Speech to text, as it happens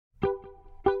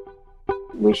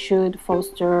we should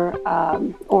foster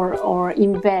or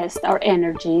invest our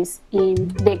energies in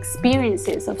the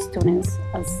experiences of students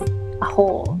as a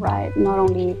whole, right? Not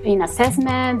only in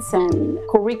assessments and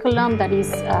curriculum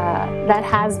that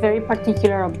has very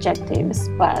particular objectives,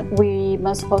 but we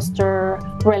must foster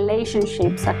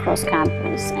relationships across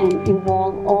campus and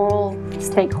involve all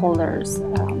stakeholders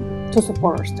to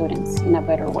support our students in a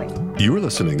better way. You're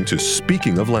listening to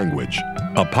Speaking of Language,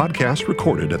 a podcast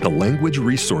recorded at the Language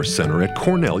Resource Center at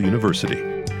Cornell University.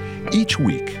 Each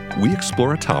week, we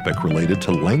explore a topic related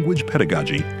to language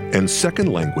pedagogy and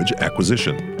second language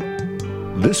acquisition.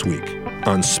 This week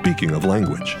on Speaking of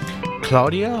Language,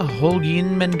 Claudia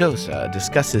Holguín Mendoza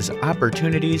discusses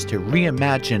opportunities to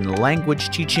reimagine language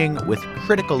teaching with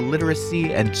critical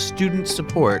literacy and student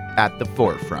support at the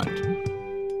forefront.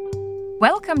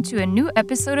 Welcome to a new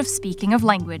episode of Speaking of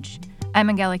Language. I'm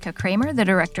Angelica Kramer, the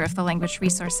director of the Language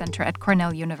Resource Center at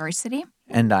Cornell University.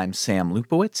 And I'm Sam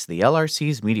Lupowitz, the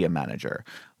LRC's media manager.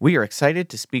 We are excited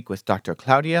to speak with Dr.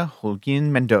 Claudia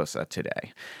Holguín Mendoza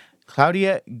today.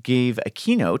 Claudia gave a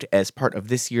keynote as part of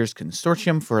this year's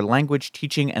Consortium for Language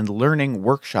Teaching and Learning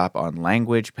workshop on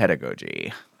language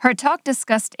pedagogy. Her talk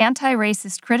discussed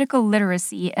anti-racist critical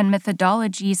literacy and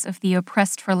methodologies of the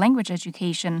oppressed for language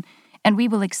education, and we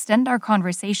will extend our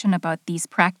conversation about these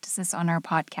practices on our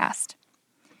podcast.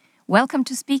 Welcome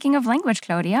to Speaking of Language,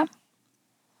 Claudia.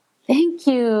 Thank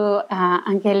you,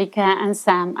 Angelica and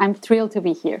Sam. I'm thrilled to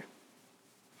be here.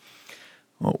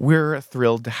 Well, we're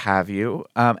thrilled to have you,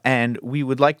 and we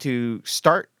would like to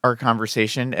start our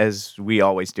conversation, as we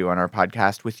always do on our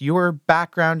podcast, with your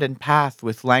background and path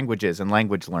with languages and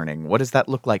language learning. What does that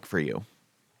look like for you?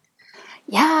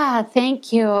 Yeah,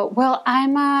 thank you. Well,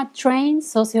 I'm a trained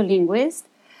sociolinguist.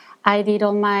 I did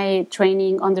all my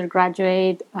training,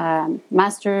 undergraduate,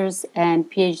 master's, and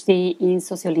PhD in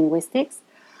sociolinguistics.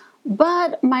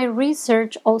 But my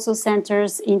research also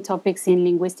centers in topics in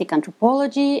linguistic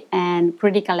anthropology and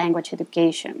critical language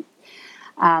education.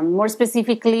 More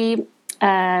specifically,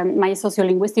 my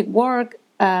sociolinguistic work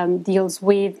deals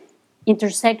with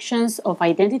intersections of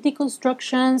identity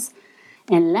constructions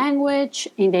and language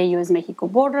in the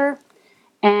U.S.-Mexico border.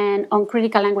 And on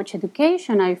critical language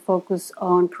education, I focus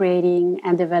on creating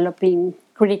and developing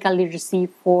critical literacy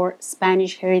for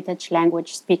Spanish heritage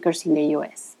language speakers in the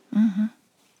U.S. Mm-hmm.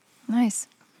 Nice.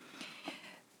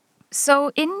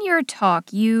 So in your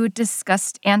talk, you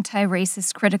discussed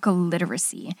anti-racist critical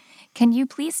literacy. Can you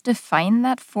please define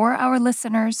that for our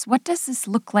listeners? What does this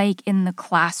look like in the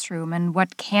classroom, and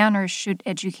what can or should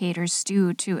educators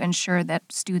do to ensure that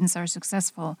students are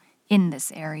successful in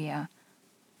this area?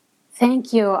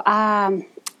 Thank you. I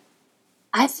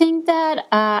think that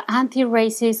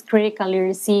anti-racist critical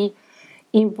literacy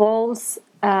involves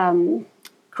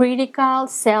critical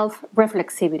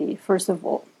self-reflexivity, first of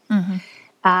all. Mm-hmm.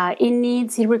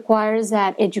 It requires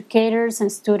that educators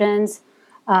and students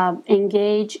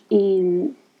engage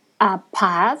in a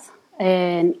path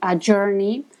and a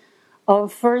journey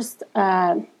of first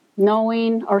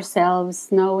knowing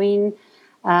ourselves, knowing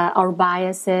our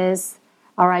biases,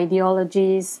 our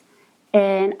ideologies,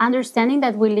 and understanding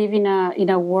that we live in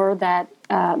a world that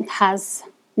has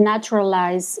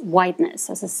naturalized whiteness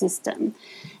as a system.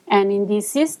 And in this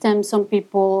system, some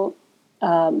people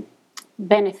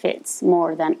benefits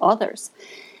more than others.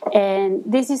 And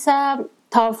this is a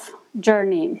tough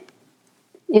journey.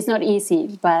 It's not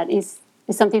easy, but it's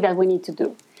something that we need to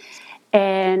do.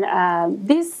 And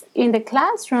this, in the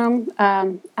classroom,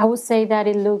 I would say that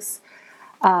it looks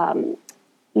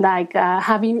like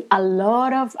having a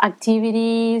lot of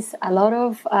activities, a lot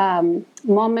of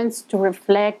moments to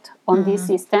reflect on this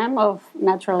system of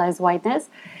naturalized whiteness,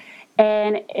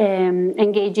 and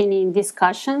engaging in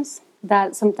discussions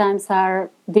that sometimes are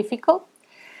difficult,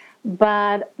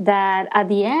 but that at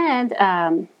the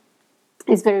end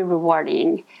is very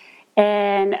rewarding.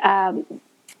 And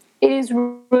it is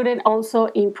rooted also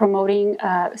in promoting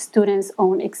students'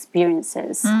 own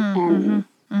experiences and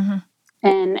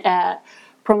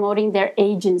promoting their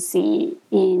agency.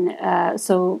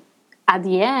 So at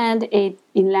the end,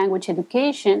 in language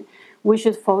education, we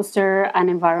should foster an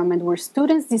environment where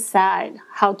students decide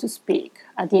how to speak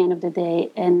at the end of the day,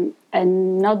 and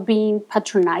not being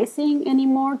patronizing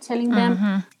anymore, telling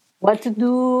them what to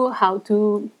do, how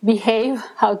to behave,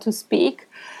 how to speak,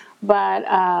 but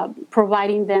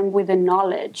providing them with the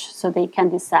knowledge so they can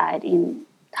decide in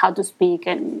how to speak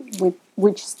and with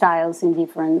which styles in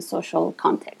different social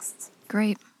contexts.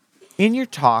 Great. In your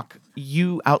talk,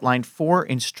 you outlined 4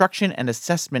 instruction and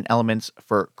assessment elements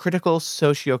for critical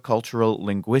sociocultural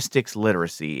linguistics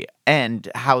literacy and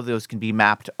how those can be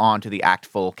mapped onto the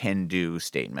actful can-do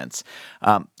statements.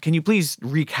 Can you please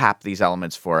recap these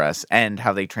elements for us and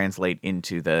how they translate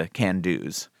into the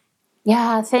can-dos?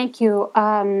 Yeah, thank you.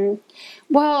 I've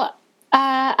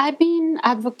been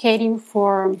advocating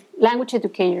for language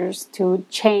educators to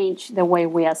change the way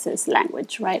we assess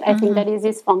language, right? I think that it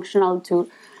is functional to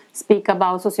speak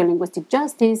about sociolinguistic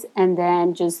justice and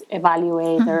then just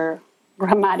evaluate their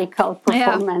grammatical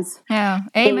performance Yeah.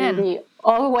 in Amen. the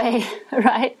old way,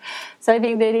 right? So I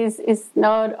think that is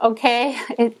not okay.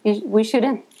 We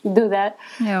shouldn't do that.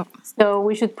 Yep. So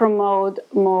we should promote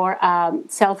more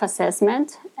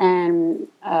self-assessment and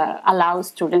allow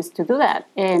students to do that.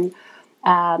 And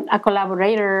a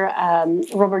collaborator,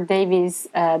 Robert Davis,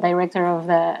 director of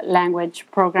the language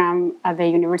program at the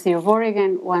University of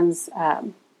Oregon, once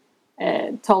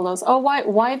told us, "Oh,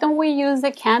 why don't we use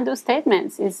the can-do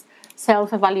statements? It's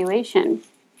self-evaluation."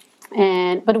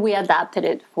 But we adapted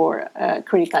it for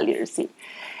critical literacy.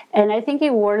 And I think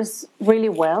it works really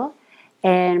well.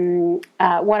 And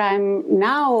what I'm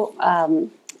now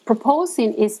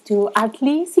proposing is to at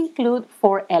least include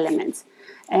 4 elements.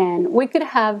 And we could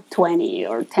have 20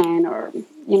 or 10 or,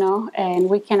 and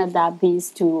we can adapt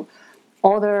these to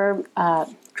other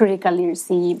critical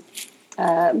literacy,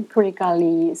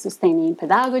 critically sustaining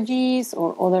pedagogies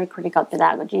or other critical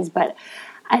pedagogies. But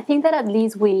I think that at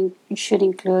least we should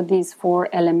include these 4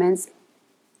 elements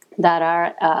that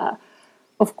are,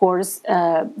 of course,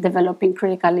 developing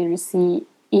critical literacy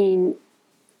in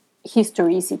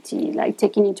historicity, like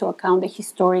taking into account the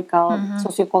historical,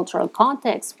 sociocultural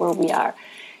context where we are.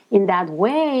 In that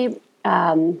way,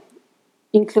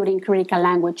 including critical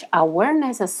language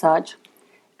awareness as such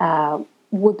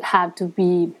would have to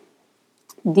be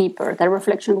deeper. The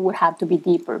reflection would have to be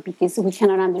deeper because we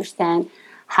cannot understand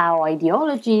how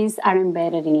ideologies are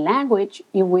embedded in language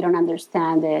if we don't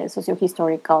understand the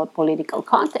socio-historical political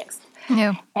context.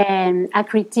 Yeah. And a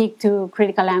critique to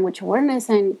critical language awareness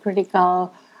and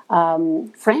critical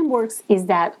frameworks is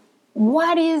that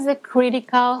what is a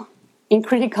critical in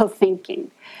critical thinking?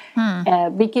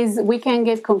 Because we can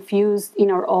get confused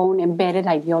in our own embedded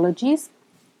ideologies.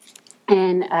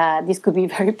 And this could be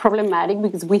very problematic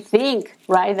because we think,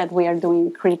 right, that we are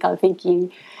doing critical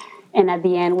thinking, and at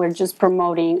the end we're just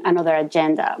promoting another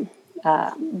agenda.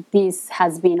 This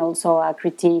has been also a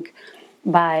critique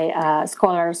by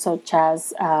scholars such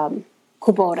as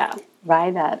Kubota,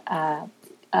 right, that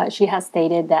she has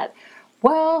stated that,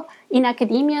 well, in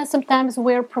academia sometimes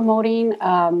we're promoting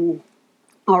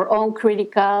our own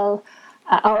critical,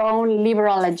 our own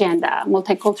liberal agenda,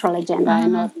 multicultural agenda,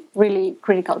 and not really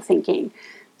critical thinking.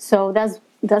 So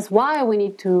that's why we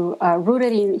need to root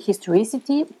it in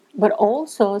historicity, but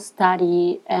also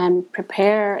study and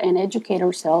prepare and educate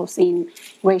ourselves in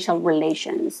racial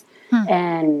relations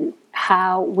and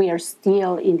how we are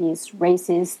still in this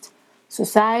racist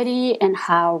society and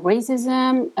how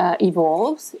racism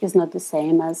evolves is not the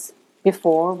same as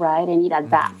before, right? And it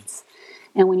adapts.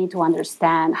 And we need to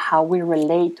understand how we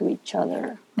relate to each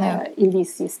other in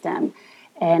this system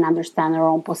and understand our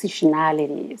own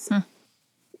positionalities.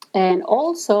 And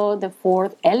also the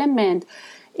 4th element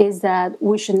is that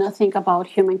we should not think about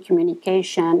human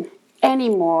communication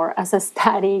anymore as a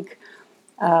static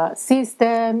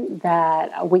system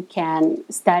that we can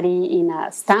study in a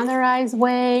standardized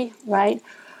way, right?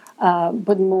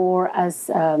 But more as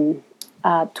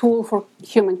a tool for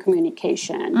human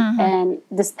communication and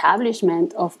the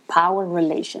establishment of power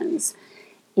relations.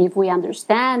 If we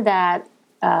understand that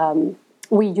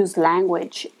we use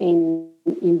language in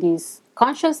these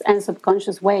conscious and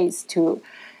subconscious ways to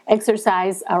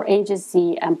exercise our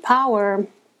agency and power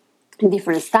in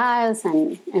different styles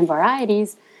and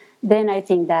varieties, then I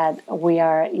think that we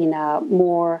are in a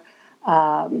more,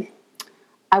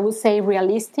 I would say,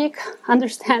 realistic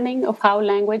understanding of how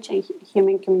language and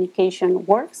human communication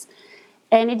works.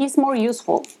 And it is more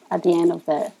useful at the end of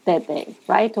the day,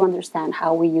 right, to understand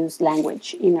how we use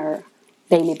language in our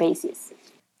daily basis.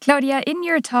 Claudia, in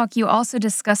your talk, you also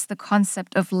discussed the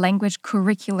concept of language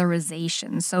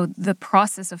curricularization, so the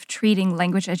process of treating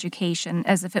language education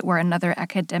as if it were another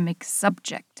academic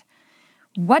subject.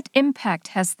 What impact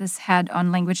has this had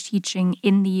on language teaching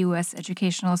in the U.S.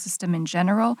 educational system in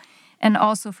general, and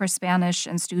also for Spanish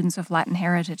and students of Latin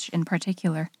heritage in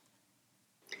particular?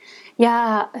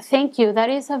 Yeah, thank you.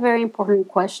 That is a very important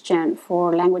question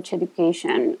for language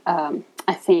education,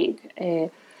 I think.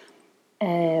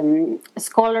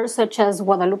 Scholars such as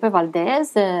Guadalupe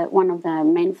Valdez, one of the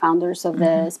main founders of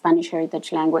the Spanish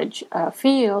heritage language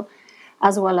field,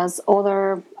 as well as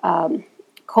other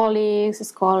colleagues,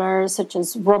 scholars, such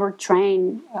as Robert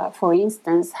Train, for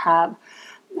instance, have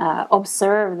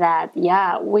observed that,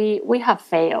 we have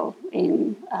failed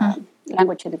in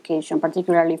language education,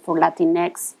 particularly for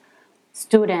Latinx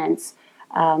students,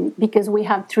 because we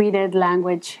have treated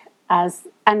language as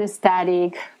an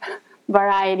static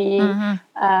variety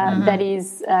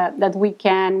that we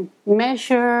can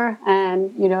measure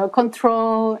and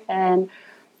control and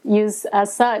use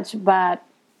as such, but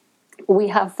we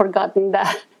have forgotten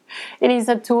that it is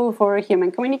a tool for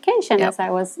human communication, as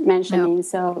I was mentioning.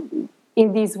 So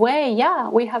in this way,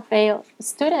 we have failed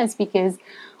students because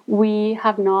we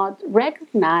have not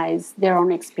recognized their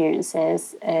own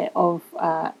experiences of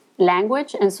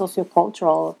language and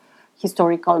sociocultural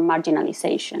historical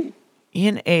marginalization.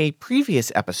 In a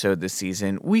previous episode this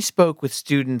season, we spoke with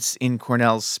students in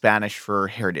Cornell's Spanish for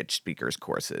Heritage Speakers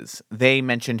courses. They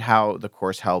mentioned how the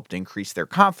course helped increase their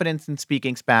confidence in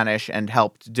speaking Spanish and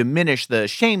helped diminish the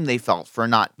shame they felt for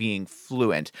not being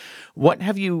fluent. What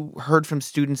have you heard from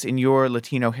students in your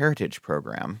Latino Heritage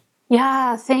program?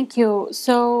 Yeah, thank you.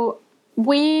 So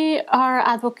we are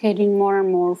advocating more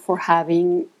and more for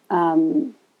having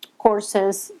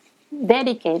courses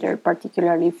dedicated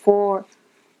particularly for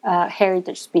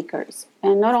heritage speakers,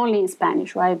 and not only in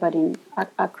Spanish, right, but in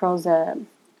across the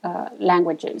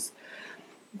languages.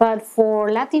 But for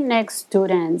Latinx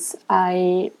students,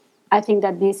 I think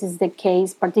that this is the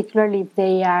case, particularly if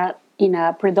they are in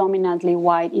a predominantly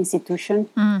white institution,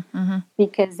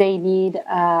 because they need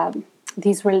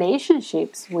these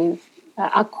relationships with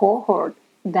a cohort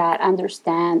that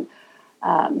understand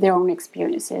their own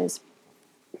experiences.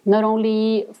 Not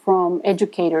only from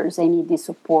educators, they need this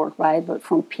support, right, but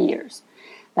from peers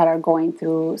that are going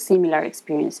through similar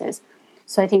experiences.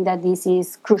 So I think that this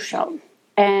is crucial.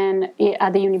 And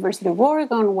at the University of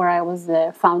Oregon, where I was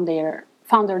the founder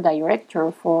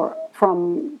director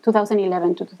from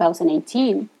 2011 to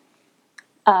 2018,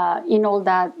 in all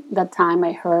that time,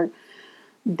 I heard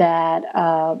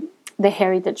that the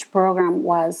Heritage Program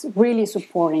was really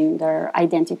supporting their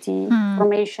identity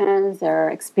formations, their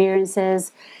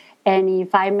experiences. And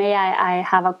if I may, I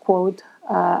have a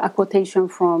quotation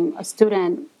from a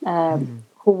student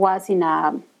who was in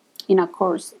a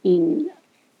course in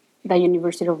the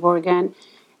University of Oregon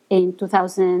in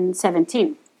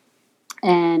 2017.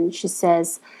 And she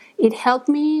says, "It helped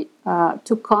me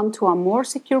to come to a more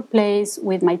secure place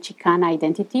with my Chicana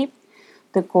identity.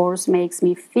 The course makes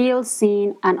me feel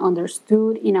seen and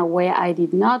understood in a way I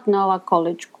did not know a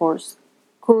college course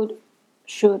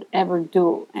should ever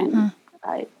do." And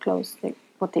I close the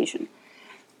quotation.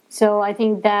 So I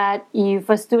think that if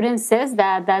a student says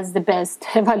that, that's the best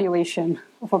evaluation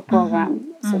of a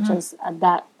program, such as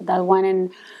that one.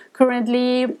 And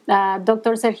currently,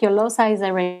 Dr. Sergio Loza is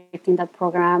directing that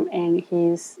program, and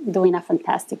he's doing a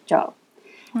fantastic job.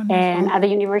 Wonderful. And at the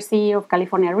University of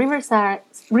California,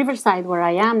 Riverside, where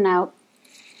I am now,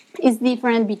 is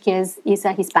different because it's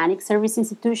a Hispanic service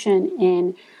institution,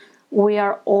 and we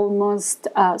are almost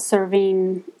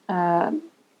serving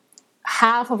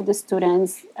half of the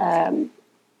students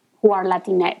who are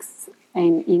Latinx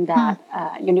in that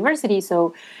university.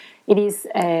 So it is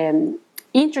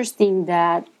interesting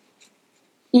that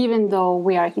even though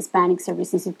we are a Hispanic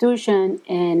service institution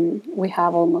and we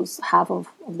have almost half of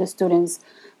the students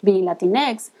being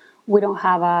Latinx, we don't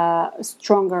have a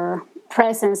stronger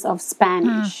presence of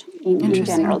Spanish in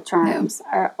general terms,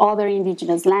 or other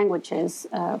indigenous languages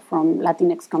from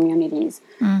Latinx communities.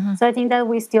 So I think that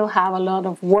we still have a lot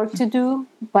of work to do,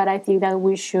 but I think that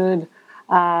we should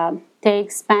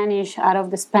take Spanish out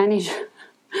of the Spanish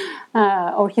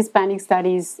or Hispanic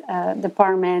Studies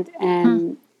department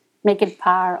and make it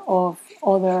part of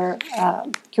other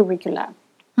curricula.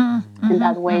 And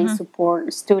that way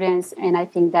support students. And I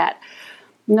think that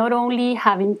not only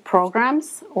having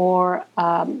programs or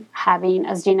having,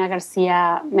 as Gina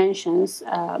Garcia mentions,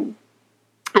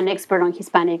 an expert on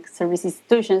Hispanic service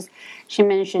institutions, she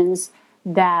mentions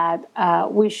that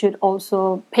we should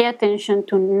also pay attention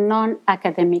to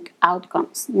non-academic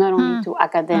outcomes, not only to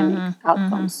academic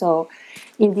outcomes. So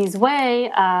in this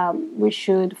way, we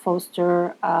should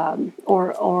foster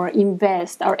or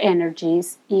invest our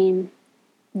energies in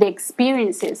the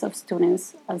experiences of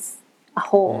students as a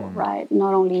whole, right?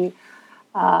 Not only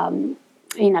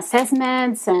in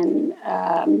assessments and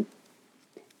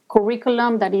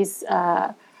curriculum that is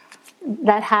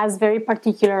that has very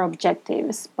particular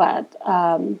objectives, but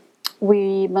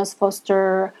we must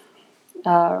foster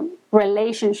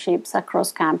relationships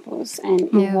across campus and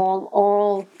involve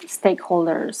all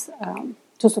stakeholders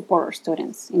to support our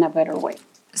students in a better way.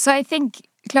 So I think,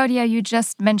 Claudia, you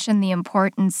just mentioned the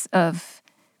importance of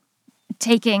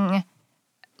taking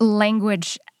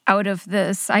language out of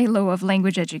the silo of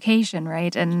language education,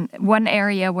 right? And one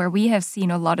area where we have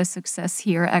seen a lot of success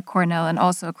here at Cornell and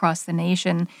also across the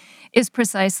nation is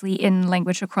precisely in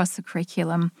language across the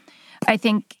curriculum. I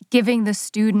think giving the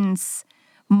students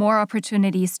more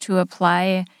opportunities to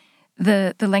apply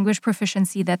the language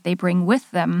proficiency that they bring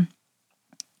with them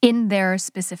in their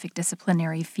specific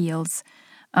disciplinary fields.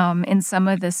 In some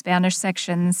of the Spanish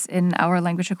sections in our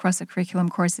language across the curriculum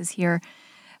courses here,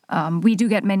 we do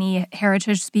get many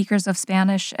heritage speakers of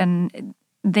Spanish, and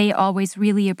they always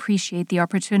really appreciate the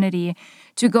opportunity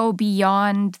to go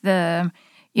beyond the,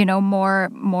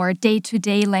 more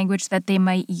day-to-day language that they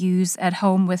might use at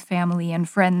home with family and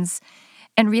friends,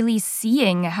 and really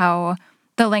seeing how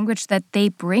the language that they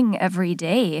bring every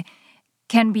day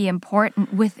can be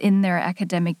important within their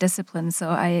academic discipline. So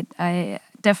I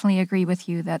definitely agree with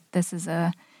you that this is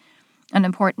an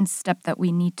important step that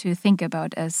we need to think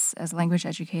about as language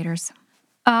educators.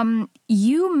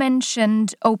 You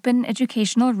mentioned open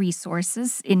educational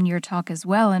resources in your talk as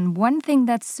well. And one thing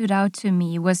that stood out to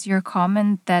me was your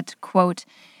comment that, quote,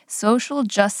 social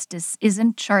justice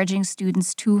isn't charging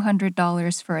students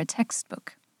 $200 for a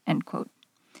textbook, end quote.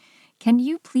 Can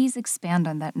you please expand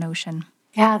on that notion?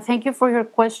 Yeah, thank you for your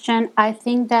question. I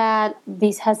think that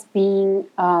this has been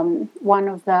one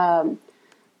of the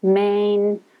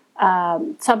main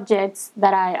subjects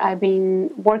that I've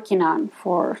been working on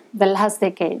for the last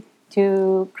decade,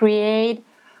 to create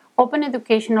open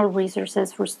educational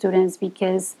resources for students,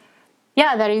 because,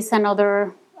 that is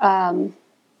another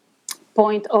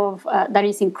point of that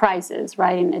is in crisis,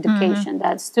 right, in education,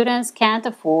 that students can't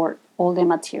afford all the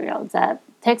materials, that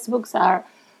textbooks are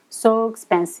so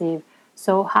expensive.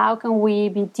 So how can we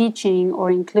be teaching or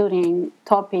including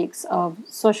topics of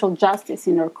social justice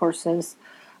in our courses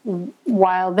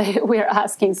while we're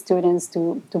asking students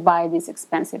to buy these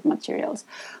expensive materials?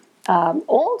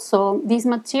 Also, these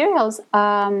materials,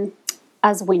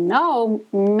 as we know,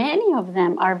 many of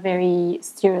them are very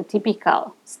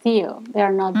stereotypical still. They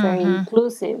are not very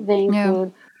inclusive. They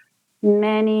include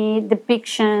many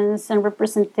depictions and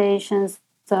representations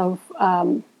of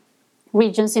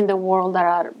regions in the world that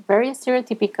are very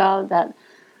stereotypical, that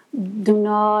do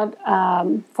not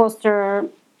foster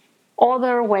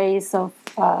other ways of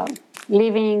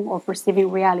living or perceiving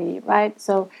reality, right?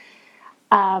 So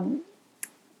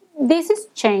this is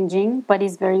changing, but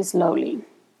it's very slowly.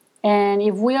 And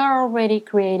if we are already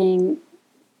creating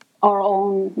our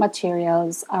own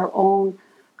materials, our own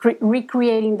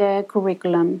recreating the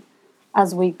curriculum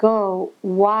as we go,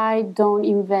 why don't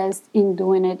invest in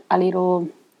doing it a little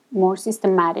more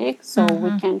systematic, so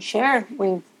we can share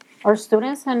with our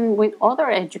students and with other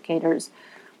educators?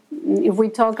 If we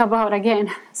talk about,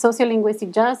 again,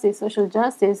 sociolinguistic justice, social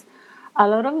justice, a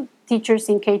lot of teachers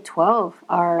in K-12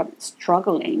 are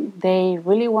struggling. They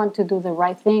really want to do the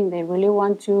right thing. They really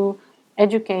want to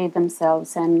educate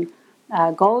themselves and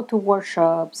go to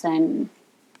workshops and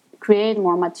create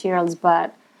more materials,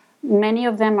 but many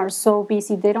of them are so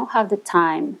busy, they don't have the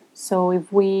time. So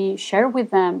if we share with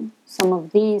them some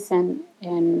of these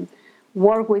and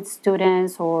work with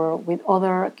students or with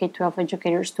other K-12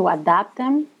 educators to adapt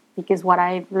them, because what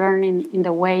I've learned in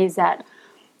the way is that,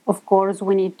 of course,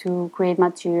 we need to create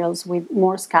materials with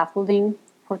more scaffolding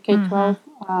for K-12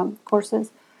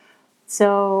 courses.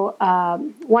 So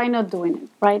why not doing it,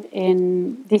 right?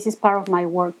 And this is part of my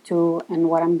work too, and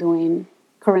what I'm doing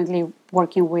currently,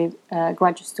 working with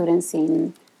graduate students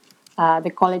in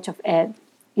the College of Ed,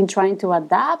 in trying to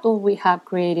adapt what we have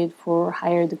created for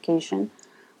higher education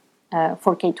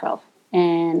for K-12.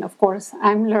 And of course,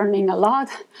 I'm learning a lot.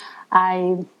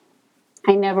 I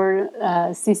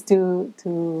never cease to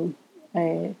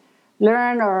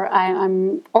learn, or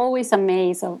I'm always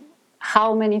amazed of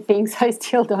how many things I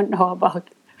still don't know about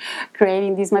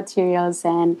creating these materials,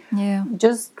 and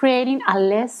just creating a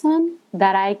lesson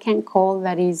that I can call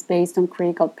that is based on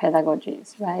critical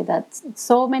pedagogies, right? That's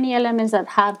so many elements that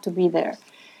have to be there.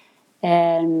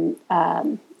 And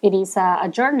it is a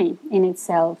journey in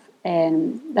itself.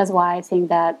 And that's why I think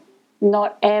that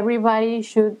not everybody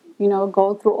should,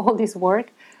 go through all this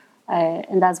work.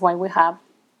 And that's why we have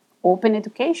open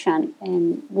education.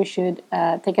 And we should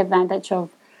take advantage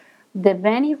of the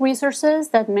many resources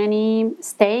that many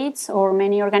states or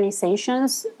many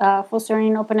organizations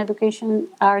fostering open education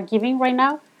are giving right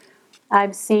now.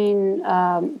 I've seen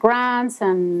grants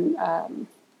and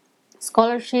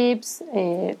scholarships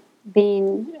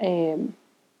being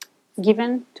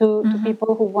given to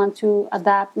people who want to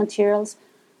adapt materials.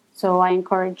 So I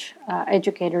encourage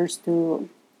educators to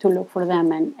look for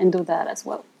them and do that as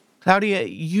well. Claudia,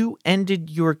 you ended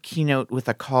your keynote with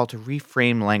a call to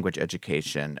reframe language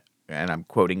education. and I'm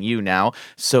quoting you now,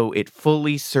 so it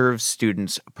fully serves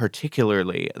students,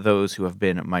 particularly those who have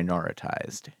been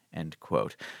minoritized, end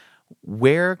quote.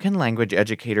 Where can language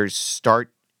educators start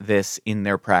this in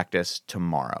their practice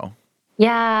tomorrow?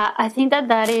 Yeah, I think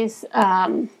that is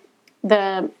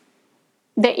the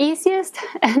the easiest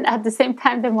and at the same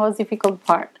time the most difficult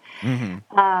part.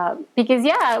 Mm-hmm. Because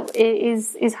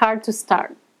it's hard to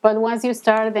start, but once you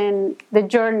start, then the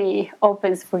journey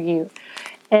opens for you.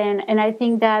 And I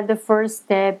think that the first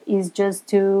step is just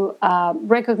to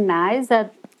recognize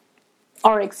that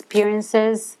our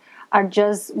experiences are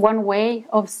just one way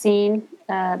of seeing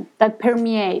that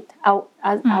permeate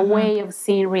a way of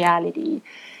seeing reality,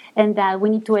 and that we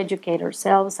need to educate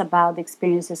ourselves about the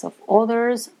experiences of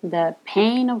others, the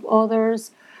pain of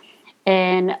others,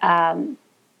 and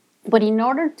but in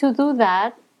order to do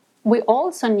that, we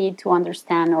also need to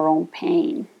understand our own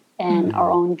pain and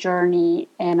our own journey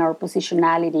and our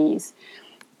positionalities.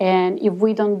 And if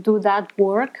we don't do that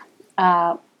work,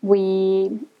 we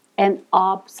end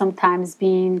up sometimes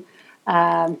being,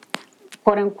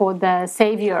 quote unquote, the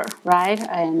savior, right?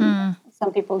 And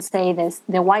some people say this,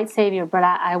 the white savior, but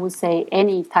I would say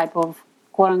any type of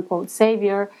quote unquote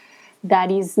savior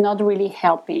that is not really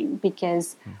helping,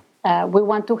 because we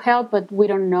want to help, but we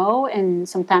don't know, and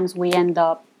sometimes we end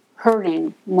up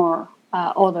hurting more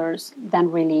others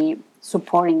than really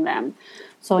supporting them.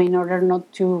 So, in order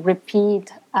not to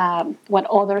repeat what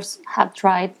others have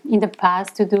tried in the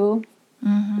past to do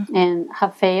and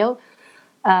have failed,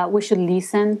 we should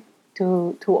listen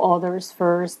to others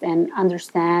first and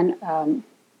understand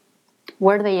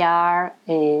where they are,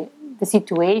 the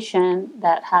situation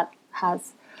that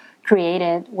has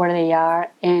created where they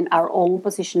are, and our own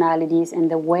positionalities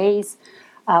and the ways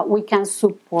we can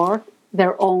support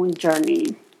their own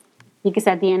journey. Because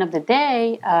at the end of the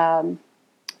day,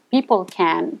 people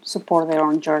can support their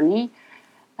own journey.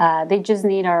 They just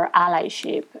need our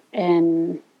allyship,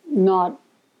 and not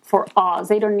for us.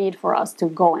 They don't need for us to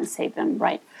go and save them,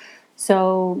 right?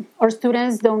 So our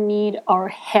students don't need our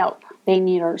help. They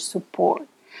need our support.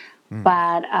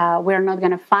 But we're not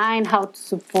going to find how to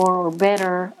support or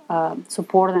better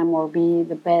support them or be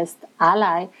the best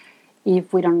ally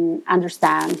if we don't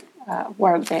understand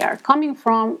where they are coming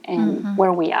from and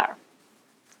where we are.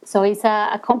 So it's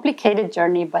a complicated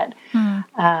journey, but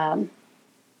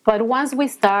once we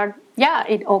start,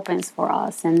 it opens for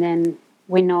us, and then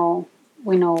we know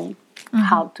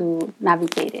how to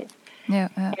navigate it. Yeah.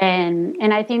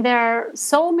 And I think there are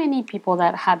so many people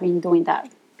that have been doing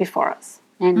that before us,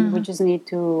 and we just need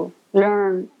to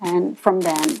learn and from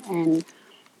them, and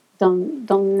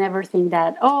don't never think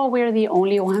that we're the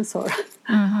only ones, or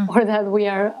or that we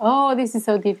are this is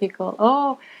so difficult.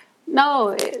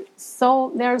 No,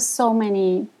 so there are so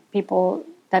many people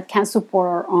that can support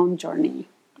our own journey,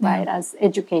 right, as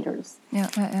educators.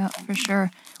 Yeah, for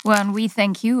sure. Well, and we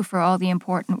thank you for all the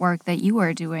important work that you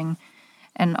are doing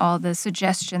and all the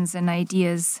suggestions and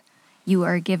ideas you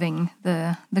are giving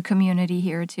the community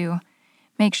here to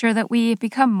make sure that we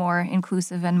become more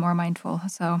inclusive and more mindful.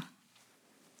 So,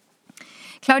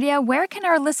 Claudia, where can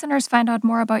our listeners find out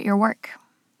more about your work?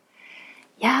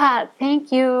 Yeah,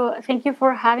 thank you. Thank you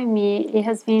for having me. It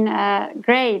has been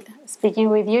great speaking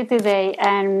with you today.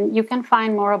 And you can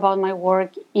find more about my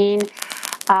work in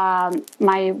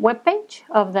my webpage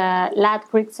of the Lat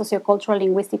Creek Sociocultural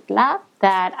Linguistic Lab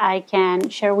that I can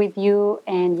share with you,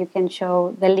 and you can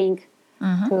show the link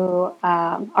to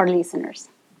our listeners.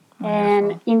 Wonderful.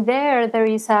 And in there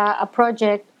is a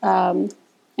project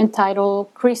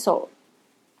entitled Crisol.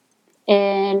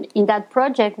 And in that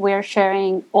project, we're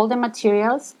sharing all the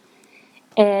materials.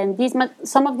 And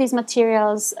some of these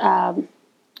materials have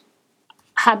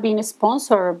been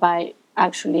sponsored by,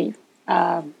 actually,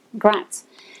 grants.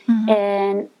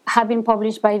 And have been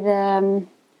published by the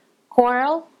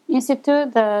Coral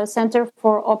Institute, the Center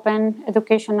for Open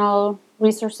Educational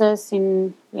Resources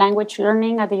in Language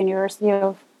Learning at the University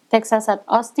of Texas at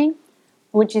Austin,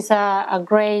 which is a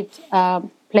great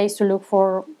place to look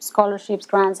for scholarships,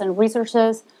 grants, and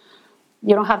resources.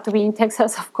 You don't have to be in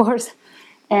Texas, of course.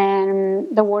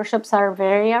 And the workshops are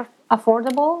very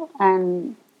affordable,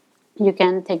 and you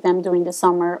can take them during the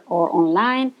summer or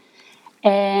online.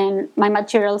 And my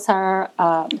materials are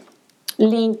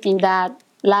linked in that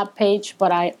lab page,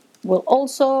 but I will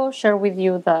also share with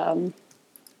you the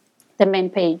main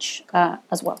page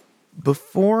as well.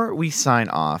 Before we sign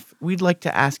off, we'd like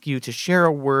to ask you to share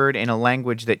a word in a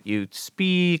language that you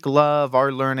speak, love,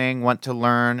 are learning, want to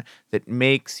learn, that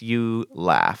makes you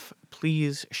laugh.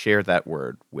 Please share that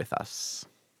word with us.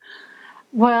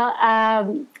 Well,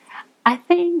 I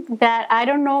think that I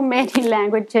don't know many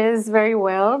languages very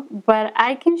well, but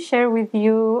I can share with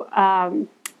you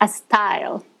a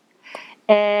style.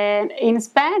 And in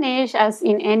Spanish, as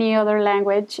in any other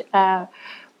language,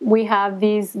 we have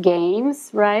these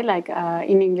games, right? Like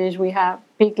in English, we have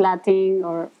Big Latin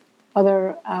or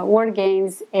other word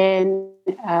games and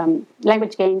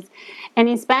language games. And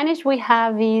in Spanish, we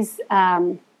have these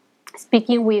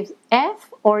speaking with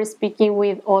F or speaking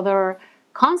with other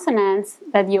consonants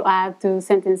that you add to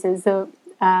sentences. So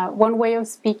one way of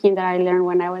speaking that I learned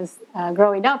when I was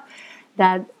growing up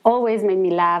that always made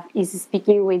me laugh is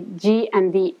speaking with G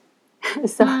and D.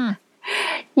 So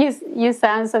you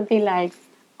sound something like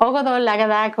ogodo,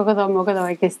 lagada, kogodo, mogodo,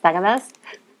 ekistagadas.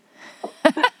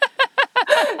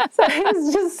 So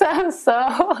it just sounds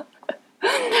so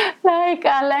like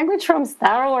a language from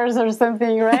Star Wars or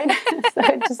something, right? So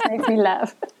it just makes me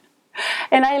laugh.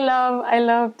 And I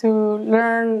love to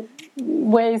learn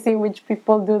ways in which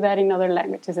people do that in other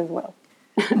languages as well.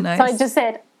 Nice. So I just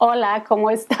said, hola,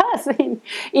 ¿cómo estás?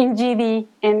 in GD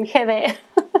and GD.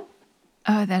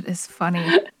 Oh, that is funny.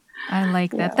 I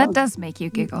like that. Yeah. That does make you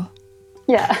giggle.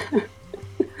 Yeah.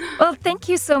 Well, thank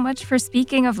you so much for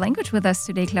speaking of language with us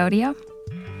today, Claudia.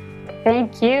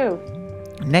 Thank you.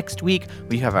 Next week,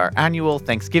 we have our annual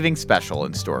Thanksgiving special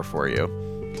in store for you.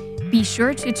 Be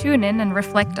sure to tune in and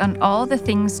reflect on all the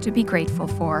things to be grateful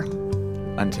for.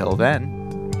 Until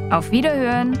then, Auf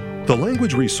Wiederhören! The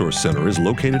Language Resource Center is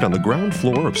located on the ground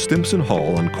floor of Stimson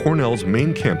Hall on Cornell's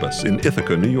main campus in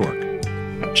Ithaca, New York.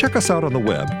 Check us out on the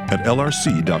web at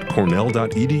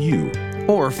lrc.cornell.edu.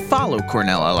 or follow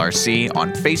Cornell LRC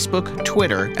on Facebook,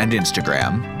 Twitter, and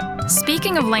Instagram.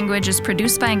 Speaking of Language is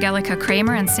produced by Angelica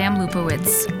Kramer and Sam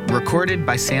Lupowitz. Recorded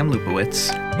by Sam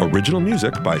Lupowitz. Original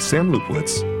music by Sam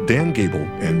Lupowitz, Dan Gable,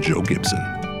 and Joe Gibson.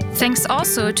 Thanks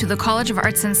also to the College of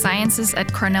Arts and Sciences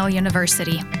at Cornell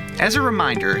University. As a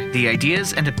reminder, the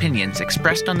ideas and opinions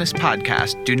expressed on this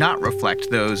podcast do not reflect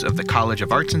those of the College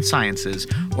of Arts and Sciences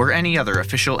or any other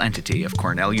official entity of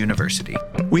Cornell University.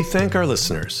 We thank our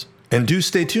listeners, and do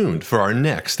stay tuned for our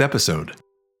next episode.